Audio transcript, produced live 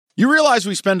You realize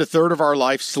we spend a third of our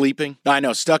life sleeping? I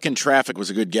know, stuck in traffic was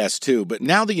a good guess too, but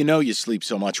now that you know you sleep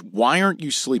so much, why aren't you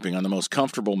sleeping on the most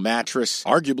comfortable mattress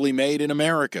arguably made in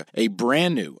America? A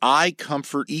brand new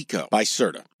iComfort Eco by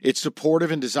Serta. It's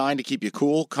supportive and designed to keep you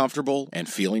cool, comfortable, and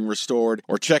feeling restored.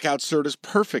 Or check out Serta's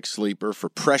Perfect Sleeper for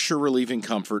pressure-relieving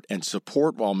comfort and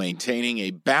support while maintaining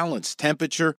a balanced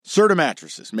temperature. Serta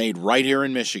mattresses made right here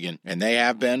in Michigan, and they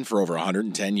have been for over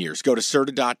 110 years. Go to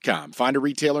Serta.com. Find a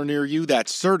retailer near you.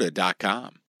 That's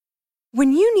Serta.com.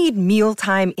 When you need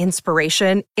mealtime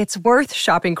inspiration, it's worth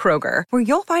shopping Kroger, where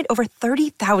you'll find over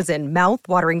 30,000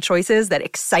 mouth-watering choices that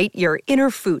excite your inner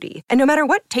foodie. And no matter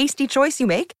what tasty choice you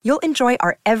make, you'll enjoy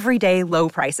our everyday low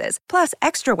prices, plus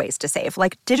extra ways to save,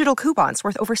 like digital coupons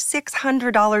worth over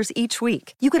 $600 each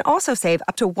week. You can also save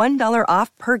up to $1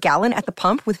 off per gallon at the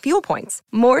pump with fuel points.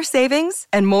 More savings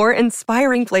and more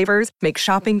inspiring flavors make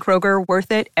shopping Kroger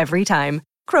worth it every time.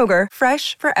 Kroger,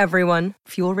 fresh for everyone.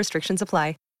 Fuel restrictions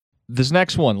apply. This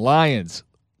next one, Lions,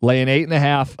 laying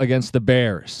 8.5 against the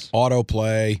Bears. Auto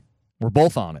play. We're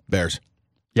both on it. Bears.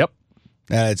 Yep.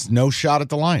 It's no shot at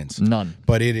the Lions. None.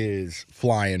 But it is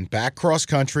flying back cross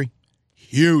country.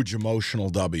 Huge emotional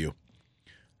W.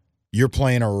 You're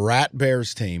playing a rat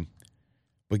Bears team.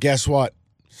 But guess what?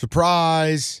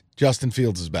 Surprise! Justin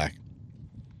Fields is back.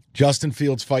 Justin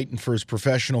Fields fighting for his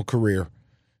professional career.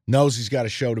 Knows he's got to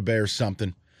show the Bears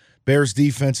something. Bears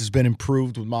defense has been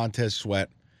improved with Montez Sweat.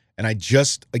 And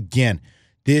again,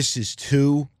 this is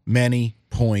too many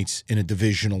points in a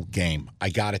divisional game. I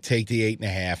got to take the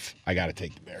 8.5. I got to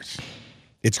take the Bears.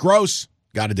 It's gross.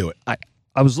 Got to do it.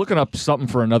 I was looking up something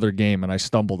for another game, and I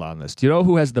stumbled on this. Do you know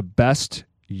who has the best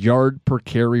yard per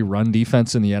carry run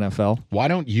defense in the NFL? Why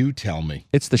don't you tell me?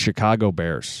 It's the Chicago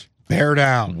Bears. Bear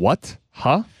down. What?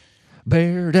 Huh?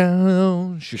 Bear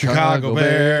down, Chicago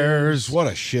Bears. What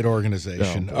a shit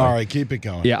organization. Oh, all right, keep it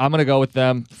going. Yeah, I'm going to go with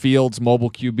them. Fields, mobile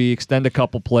QB, extend a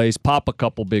couple plays, pop a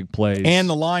couple big plays. And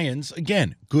the Lions,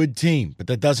 again, good team. But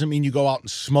that doesn't mean you go out and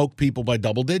smoke people by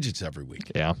double digits every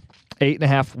week. Yeah.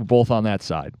 8.5, we're both on that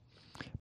side.